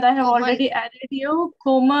 Okay, Anand, I have already added you.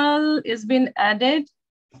 Komal has been added.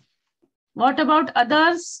 What about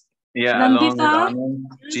others? Yeah, Nandita? along with Anand,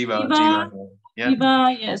 Jiva. Yeah.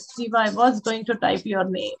 Jiva, yes, Jiva. I was going to type your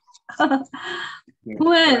name.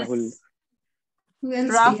 Who else? Rahul. Who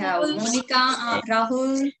else Rahul. we have? Monica,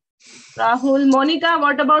 Rahul. Rahul. Monica,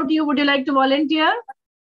 what about you? Would you like to volunteer?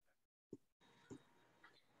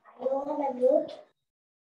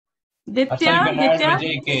 Ditya?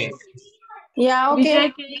 Vijay K. Yeah, okay.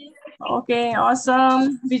 Vijay K. Okay,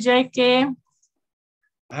 awesome. Vijay K.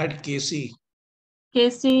 Add Casey.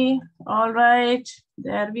 Casey. All right.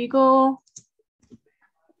 There we go.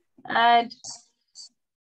 Add.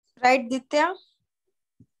 Right, Ditya?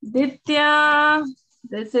 Ditya.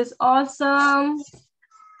 This is awesome.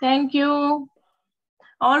 Thank you.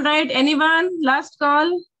 All right. Anyone? Last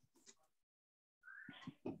call.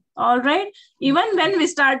 All right. Even when we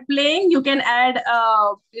start playing, you can add,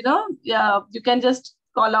 you can just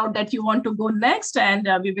call out that you want to go next, and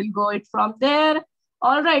we will go it from there.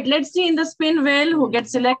 All right. Let's see in the spin wheel who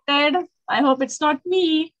gets selected. I hope it's not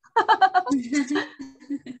me.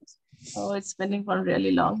 Oh, it's spinning for a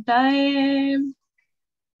really long time.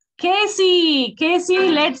 Casey,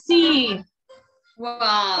 let's see.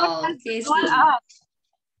 Wow, Casey.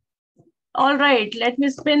 All right, let me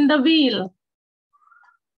spin the wheel.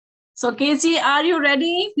 So Casey, are you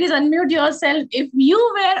ready? Please unmute yourself. If you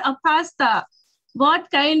were a pasta,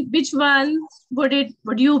 which one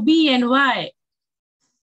would you be and why?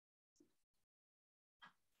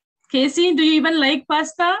 Casey, do you even like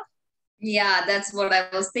pasta? Yeah, that's what I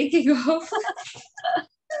was thinking of.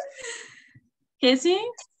 Casey?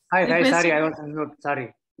 Hi, sorry, I was unmute.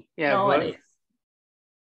 Sorry. Yeah, no worries.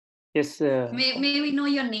 Yes. May we know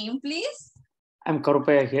your name, please? I'm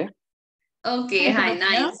Karupaya here. Okay, hi,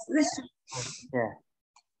 nice. Yeah.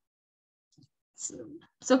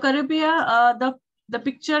 So Karupaya, the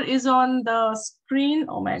picture is on the screen.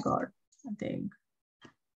 Oh my God, I think.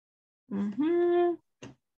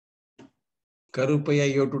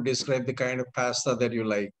 Karupaya, you have to describe the kind of pasta that you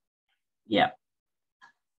like. Yeah.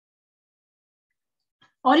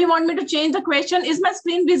 Or you want me to change the question? Is my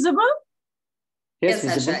screen visible? Yes,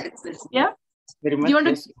 visible. It's visible. Yeah. Very much.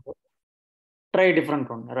 Yes. Try a different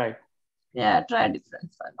one, right? Yeah, try a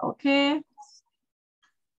different one. Okay.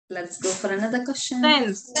 Let's go for another question.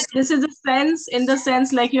 Sense. This is the sense in the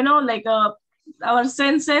sense like, you know, like our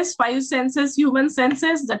senses, 5 senses, human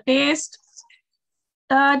senses, the taste,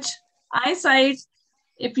 touch, eyesight.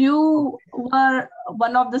 If you were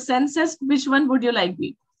one of the senses, which one would you like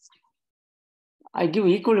be? I give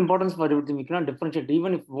equal importance for everything. We cannot differentiate.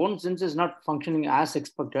 Even if one sense is not functioning as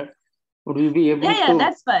expected, would we be able to? Yeah,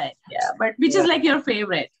 that's fine. Yeah, but which is like your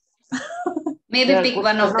favorite? Maybe pick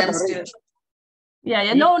one of them still.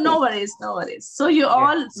 Yeah. No worries. So you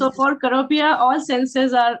all, so for Karopia, all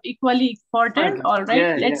senses are equally important. All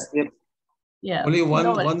right. Yeah. Only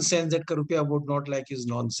one sense that Karupia would not like is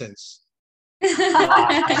nonsense. Great.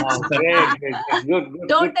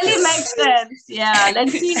 Totally makes sense. Yeah.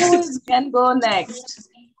 Let's see who can go next.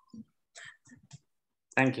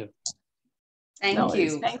 Thank you. Thank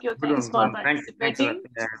you. Thanks for participating.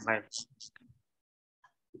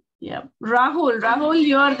 Yeah. Rahul,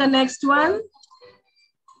 you're the next one.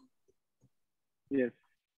 Yes.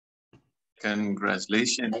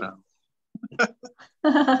 Congratulations.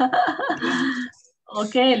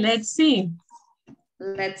 Okay, let's see.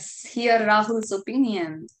 Let's hear Rahul's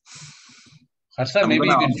opinion. Harsha, maybe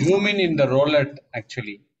you can zoom in the roulette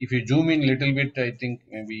actually. If you zoom in a little bit, I think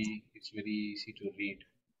maybe it's very easy to read.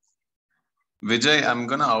 Vijay, I'm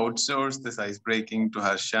going to outsource this ice breaking to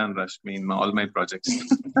Harsha and Rashmi in all my projects.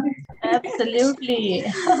 Absolutely.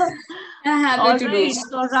 Happy to do.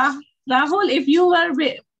 So Rahul, if you were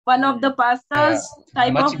one of the pastas,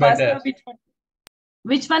 type of pasta,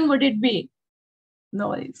 which one would it be? No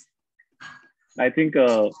worries. I think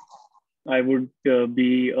I would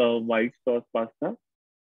be a white sauce pasta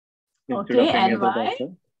instead of any other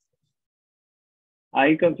pasta.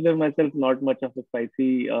 I consider myself not much of a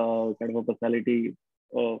spicy kind of a personality,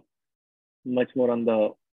 much more on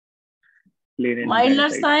the plain and milder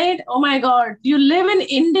side. Oh my God. You live in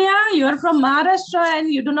India, you are from Maharashtra and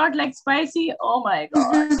you do not like spicy. Oh my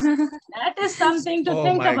God. That is something to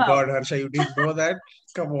think about. Oh my God, Harsha, you didn't know that?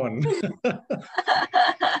 Come on.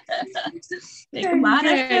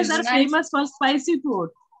 Maharashtrians are famous for spicy food.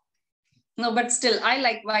 No, but still, I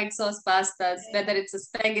like white sauce pastas, whether it's a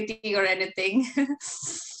spaghetti or anything.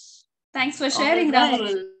 Thanks for sharing,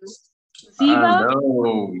 Rahul.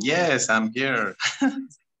 Hello. Yes, I'm here.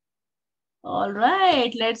 All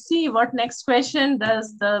right. Let's see what next question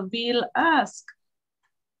does the wheel ask.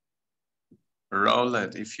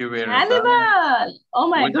 Roulette, if you were animal. Oh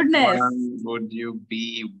my goodness. One would you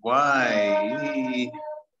be? Why?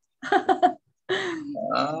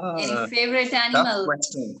 Any favorite animal?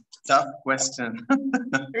 Tough question.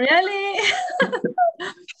 Really?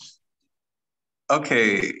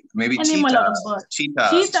 Okay, maybe animal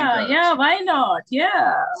cheetah. Yeah, why not?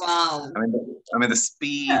 Yeah. Wow. I mean the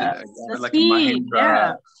speed, like speed, a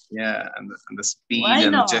Mahindra. Yeah, and the speed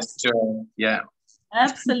and the gesture. Yeah.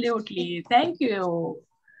 Absolutely. Thank you.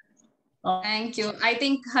 Thank you. I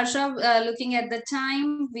think Harsha, looking at the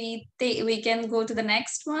time, we can go to the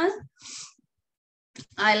next one.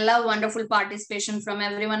 I love wonderful participation from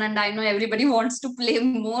everyone, and I know everybody wants to play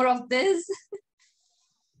more of this.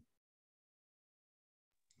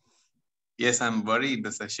 Yes, I'm worried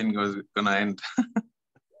the session gonna end.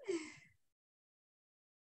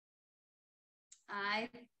 I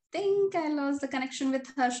think I lost the connection with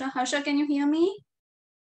Harsha. Harsha, can you hear me?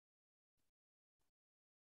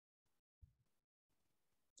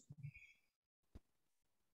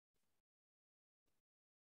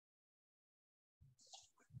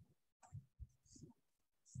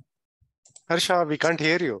 Harsha, we can't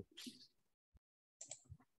hear you.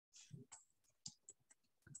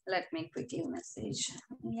 Let me quickly message.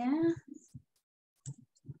 Yeah.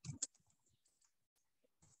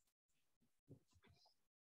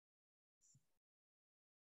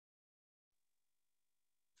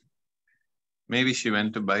 Maybe she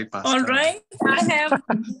went to buy pasta. All right. I have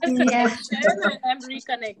I'm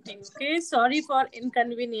reconnecting. Okay. Sorry for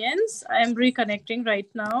inconvenience. I am reconnecting right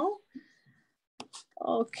now.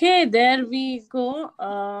 Okay, there we go.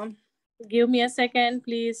 Give me a second,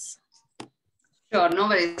 please. Sure, no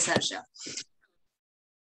worries, Harsha.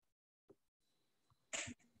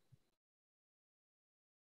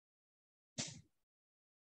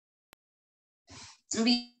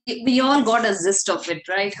 We all got a gist of it,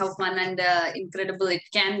 right? How fun and incredible it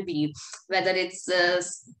can be, whether it's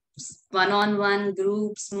one-on-one,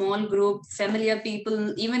 group, small group, familiar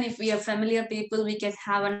people. Even if we are familiar people, we can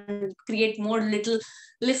have and create more little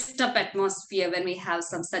lift up atmosphere when we have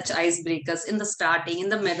some such icebreakers in the starting, in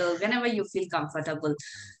the middle, whenever you feel comfortable.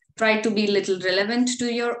 Try to be little relevant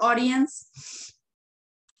to your audience.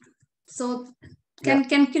 So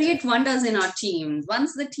can create wonders in our team.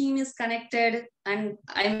 Once the team is connected, and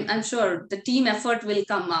I'm sure the team effort will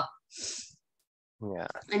come up. Yeah.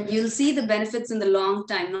 And you'll see the benefits in the long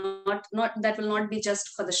time. Not that will not be just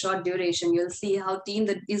for the short duration. You'll see how team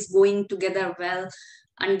that is going together well,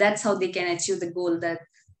 and that's how they can achieve the goal, that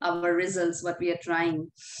our results, what we are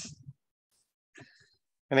trying.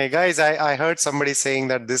 And hey guys, I heard somebody saying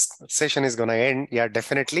that this session is going to end. Yeah,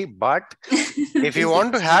 definitely. But if you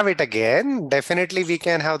want to have it again, definitely we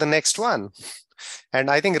can have the next one. And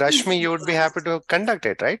I think Rashmi, you would be happy to conduct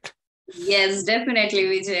it, right? Yes, definitely,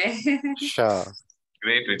 Vijay. Sure.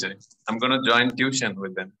 Great, Vijay. I'm going to join tuition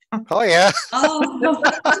with them. Oh, yeah. Oh.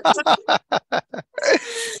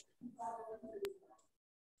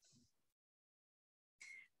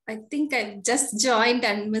 I think I've just joined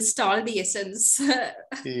and missed all the essence.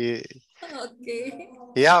 Yeah. Okay.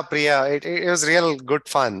 Yeah, Priya, it was real good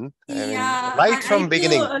fun. I mean, Yeah, right from I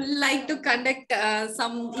beginning. too like to conduct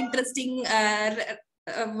some interesting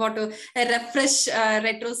refresh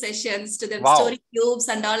retro sessions to them, Wow. story cubes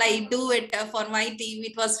and all. I do it for my team.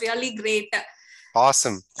 It was really great.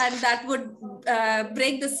 Awesome. And that would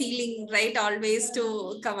break the ceiling, right? Always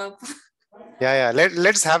to come up. Yeah.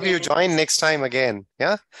 Let's have you join next time again.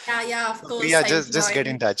 Yeah. Yeah, of course. Priya, I'll just get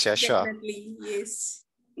in touch. Yeah, sure. definitely. Yes.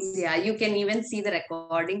 Yeah, you can even see the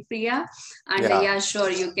recording, Priya. And Yeah. sure,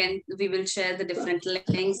 we will share the different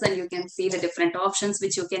links and you can see the different options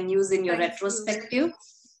which you can use in your retrospective.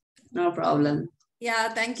 No problem.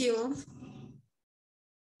 Yeah, thank you.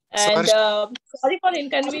 And sorry for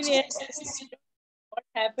inconvenience. What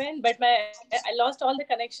happened, but I lost all the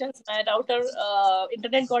connections. My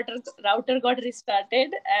internet router got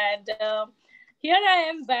restarted, and here I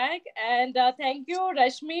am back. And thank you,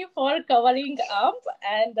 Rashmi, for covering up.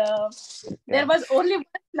 And there was only one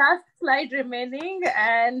last slide remaining,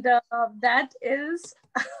 and that is.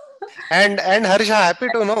 And Harsha, happy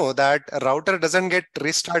to know that router doesn't get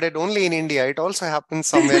restarted only in India. It also happens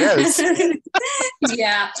somewhere else.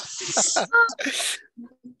 Yeah.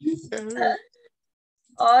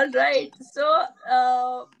 All right. So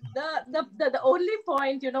the only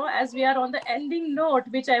point, as we are on the ending note,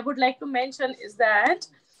 which I would like to mention is that,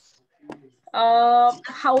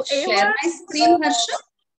 however, share my screen, Harsha.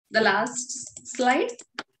 The last slide.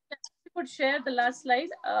 You could share the last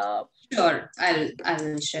slide. Sure,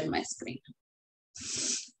 I'll share my screen.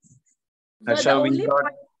 Harsha,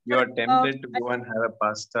 you are tempted to go and have a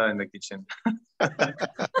pasta in the kitchen.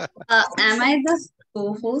 Am I the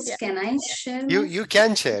co-host? Yeah. Can I share? You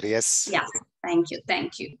can share, yes. Yeah, thank you.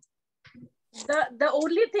 The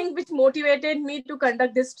only thing which motivated me to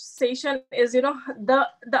conduct this session is, the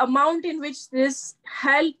amount in which this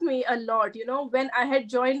helped me a lot. When I had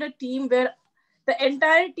joined a team where the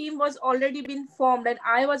entire team was already been formed and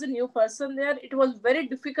I was a new person there, it was very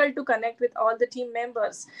difficult to connect with all the team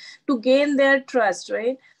members, to gain their trust,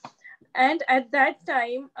 right? And at that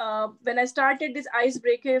time, when I started these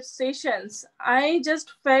icebreaker sessions, I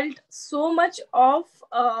just felt so much of,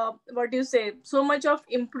 so much of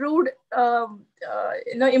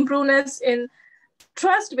improvedness in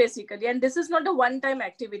trust, basically. And this is not a one-time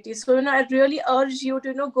activity. So, I really urge you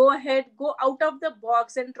to, go ahead, go out of the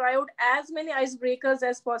box and try out as many icebreakers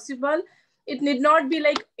as possible. It need not be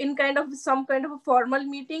like in some kind of a formal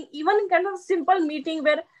meeting, even in kind of a simple meeting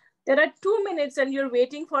where there are 2 minutes and you're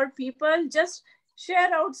waiting for people. Just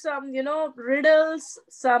share out some, riddles,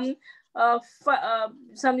 some, so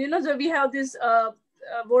we have this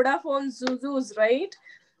Vodafone Zuzus, right?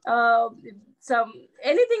 Some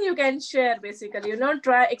anything you can share, basically.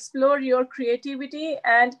 Try explore your creativity,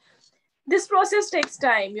 and this process takes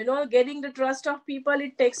time. Getting the trust of people,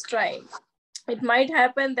 it takes time. It might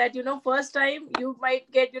happen that first time you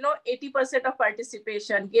might get 80% of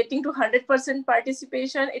participation. Getting to 100%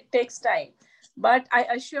 participation, it takes time. But I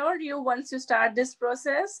assure you, once you start this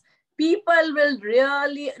process, people will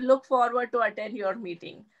really look forward to attend your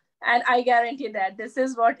meeting. And I guarantee that this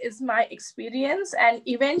is what is my experience. And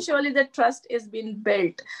eventually the trust is being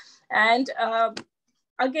built. And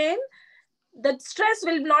again, the stress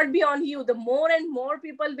will not be on you. The more and more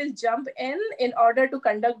people will jump in order to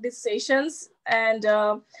conduct these sessions, and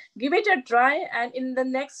give it a try. And in the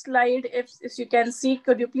next slide, if you can see,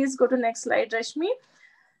 could you please go to next slide, Rashmi?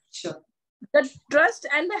 Sure. The trust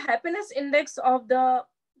and the happiness index of the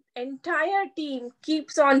entire team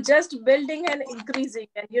keeps on just building and increasing.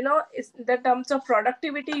 And, in the terms of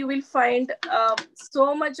productivity, you will find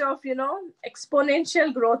so much of,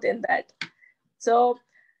 exponential growth in that. So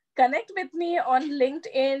connect with me on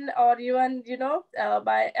LinkedIn or even,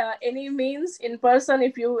 by any means in person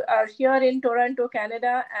if you are here in Toronto,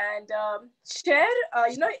 Canada, and share,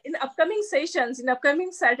 in upcoming sessions, in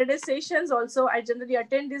upcoming Saturday sessions also, I generally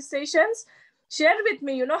attend these sessions. Share with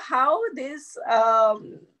me, how this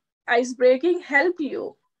ice breaking helped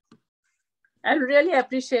you. I really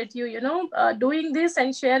appreciate you, doing this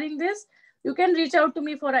and sharing this. You can reach out to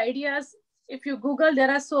me for ideas. If you Google,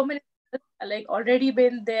 there are so many like already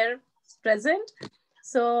been there present.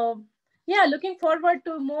 So yeah, looking forward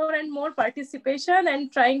to more and more participation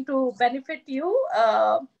and trying to benefit you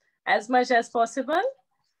as much as possible.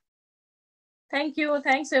 Thank you.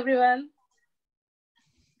 Thanks, everyone.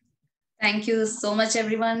 Thank you so much,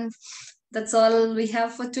 everyone. That's all we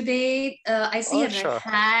have for today. I see a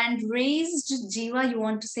hand raised. Jiva, you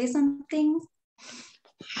want to say something?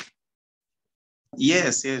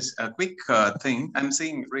 Yes. A quick thing. I'm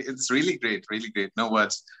saying it's really great. No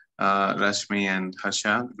words, Rashmi and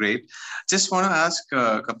Harsha. Great. Just want to ask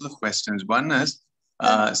a couple of questions. One is,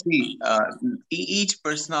 each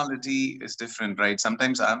personality is different, right?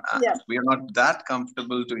 Sometimes we are not that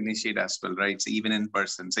comfortable to initiate as well, right? So even in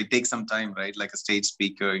person, so it takes some time, right? Like a stage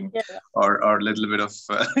speaker, or a little bit of,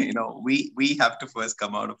 we have to first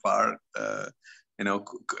come out of our,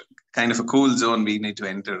 kind of a cool zone we need to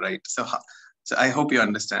enter, right? So I hope you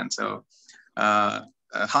understand. So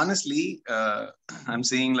honestly, I'm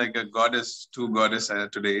seeing like a goddess, two goddess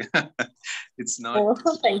today. It's not.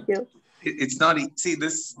 Oh, thank you. It's not. See,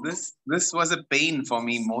 this was a pain for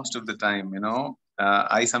me most of the time.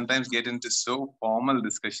 I sometimes get into so formal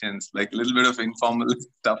discussions, like a little bit of informal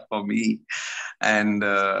stuff for me. And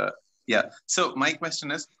yeah. So my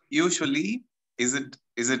question is, usually, is it?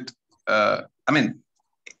 I mean,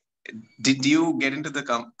 did you get into the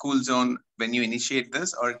cool zone when you initiate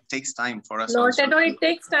this, or it takes time for us? No, it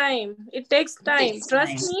takes time. It takes time.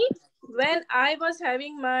 Trust me. When I was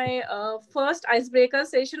having my first icebreaker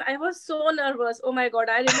session, I was so nervous. Oh my God.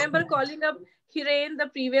 I remember calling up Hiren the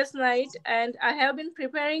previous night, and I have been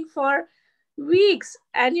preparing for weeks.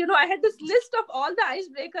 And, I had this list of all the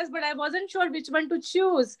icebreakers, but I wasn't sure which one to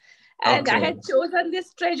choose. And I had chosen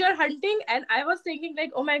this treasure hunting, and I was thinking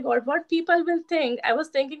like, oh my God, what people will think. I was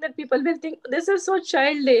thinking that people will think this is so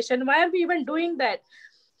childish, and why are we even doing that?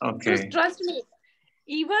 Just trust me.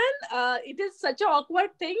 Even it is such an awkward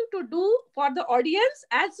thing to do for the audience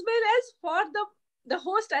as well as for the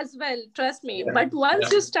host as well. Trust me. But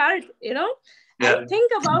once you start, and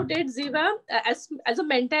think about it, Ziva, as a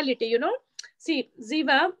mentality, See,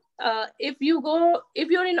 Ziva, if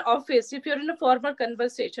you're in office, if you're in a formal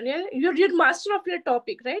conversation, you're master of your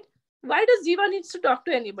topic, right? Why does Ziva needs to talk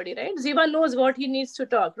to anybody, right? Ziva knows what he needs to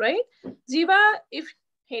talk, right? Ziva, if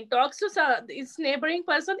he talks to his neighboring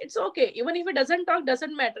person, it's okay. Even if he doesn't talk,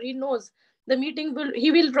 doesn't matter. He knows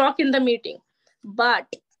he will rock in the meeting. But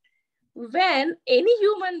when any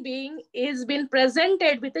human being is being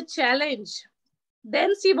presented with a challenge,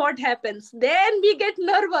 then see what happens. Then we get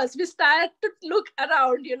nervous. We start to look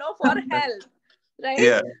around, for help,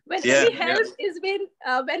 right? When any help is being,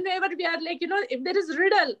 whenever we are like, if there is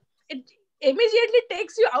riddle, it immediately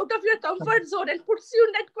takes you out of your comfort zone and puts you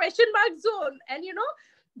in that question mark zone. And,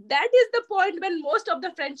 that is the point when most of the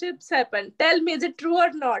friendships happen. Tell me, is it true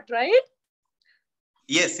or not, right?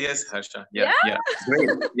 Yes, Harsha. Yeah. Great.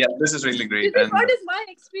 Yeah, this is really great. This is what is my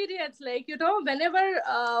experience. Like, whenever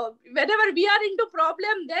we are into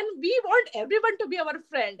problem, then we want everyone to be our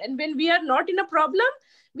friend. And when we are not in a problem,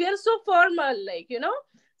 we are so formal, like,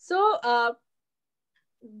 So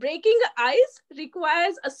breaking ice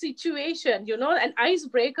requires a situation, and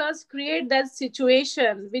icebreakers create that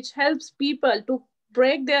situation, which helps people to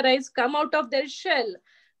break their ice, come out of their shell,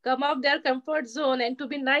 come out their comfort zone, and to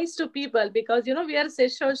be nice to people, because we are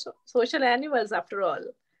social animals after all.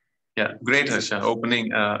 Yeah, great, Harsha. Opening.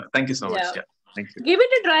 Thank you so much. Yeah, thank you. Give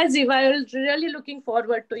it a try, Ziva. I'm really looking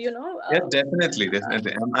forward to, yeah, definitely.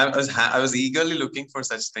 I was eagerly looking for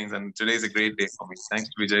such things, and today is a great day for me. Thanks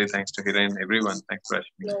to Vijay, thanks to Hiren, everyone. Thanks for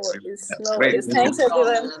No worries. Thanks,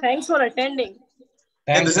 everyone. Thanks for attending.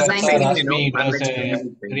 Thanks, Rashmi. It was a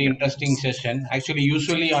very interesting session. Actually,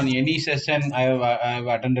 usually on any session I have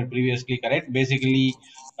attended previously, correct? Basically,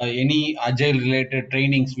 any agile related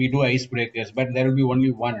trainings, we do icebreakers, but there will be only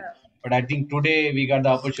one. But I think today we got the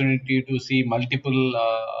opportunity to see multiple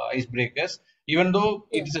icebreakers. Even though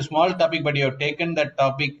it is a small topic, but you have taken that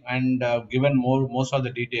topic and given most of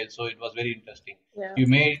the details. So it was very interesting. Yeah. You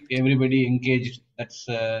made everybody engaged. That's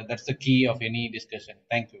the key of any discussion.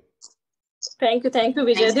 Thank you. Thank you,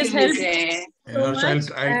 Vijay. This helps so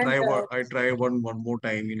much. I'll try one more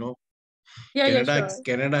time. Yeah,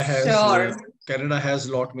 Canada Sure. has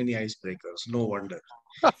lot many icebreakers. No wonder.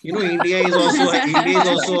 India is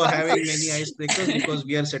also having many icebreakers because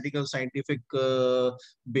we are setting a scientific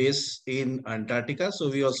base in Antarctica, so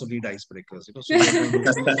we also need icebreakers. So we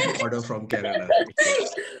are going to order from Canada.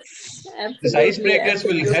 These icebreakers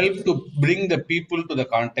will help to bring the people to the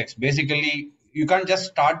context. Basically, you can't just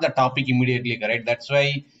start the topic immediately, correct? That's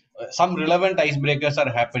why some relevant icebreakers are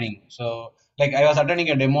happening. So, like I was attending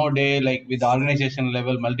a demo day, like with the organization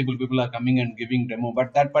level, multiple people are coming and giving demo,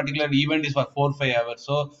 but that particular event is for 4-5 hours.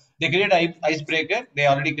 So they create icebreaker. They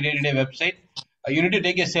already created a website. You need to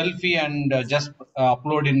take a selfie and just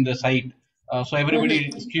upload in the site. So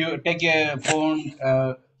everybody take a phone,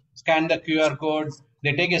 scan the QR code.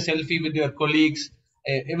 They take a selfie with your colleagues.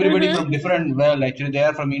 Everybody from different world. Actually, they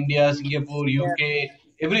are from India, Singapore, UK,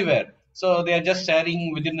 everywhere. So they are just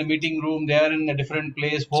sharing within the meeting room. They are in a different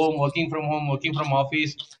place, home, working from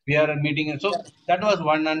office. We are in meeting. So that was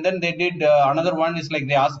one. And then they did another one is like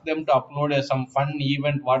they asked them to upload some fun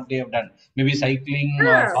event what they have done, maybe cycling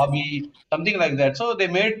or hobby, something like that. So they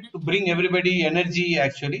made to bring everybody energy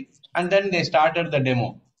actually, and then they started the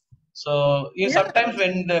demo. So sometimes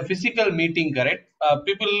when the physical meeting, correct,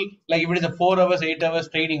 people like if it is a 4 hours, 8 hours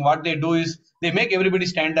training, what they do is they make everybody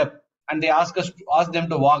stand up and they ask them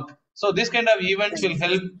to walk. So this kind of events will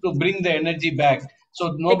help to bring the energy back.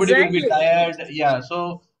 So nobody will be tired. Yeah.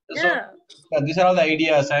 So these are all the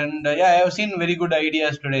ideas, and I have seen very good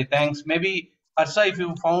ideas today. Thanks. Maybe Harsha, if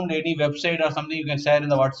you found any website or something, you can share in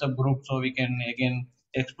the WhatsApp group so we can again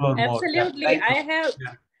explore more. Absolutely. Yeah, I have.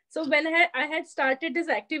 Yeah. So when I had started this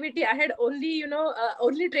activity, I had only,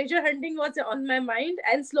 only treasure hunting was on my mind.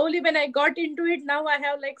 And slowly when I got into it, now I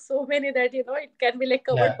have like so many that, it can be like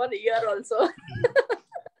covered for a year also.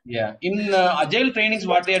 Yeah. In agile trainings,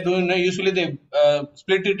 what they are doing, usually they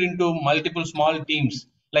split it into multiple small teams,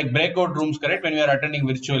 like breakout rooms, correct? When we are attending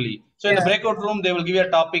virtually. So in the breakout room, they will give you a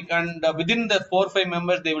topic, and within the 4-5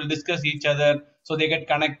 members, they will discuss each other. So they get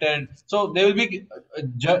connected. So they will be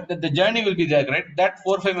the journey will be there, correct? That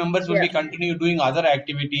 4-5 members will be continue doing other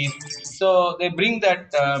activities. So they bring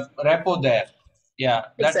that rapport there. Yeah,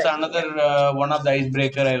 that's another one of the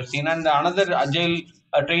icebreaker I've seen. And another agile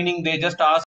training, they just ask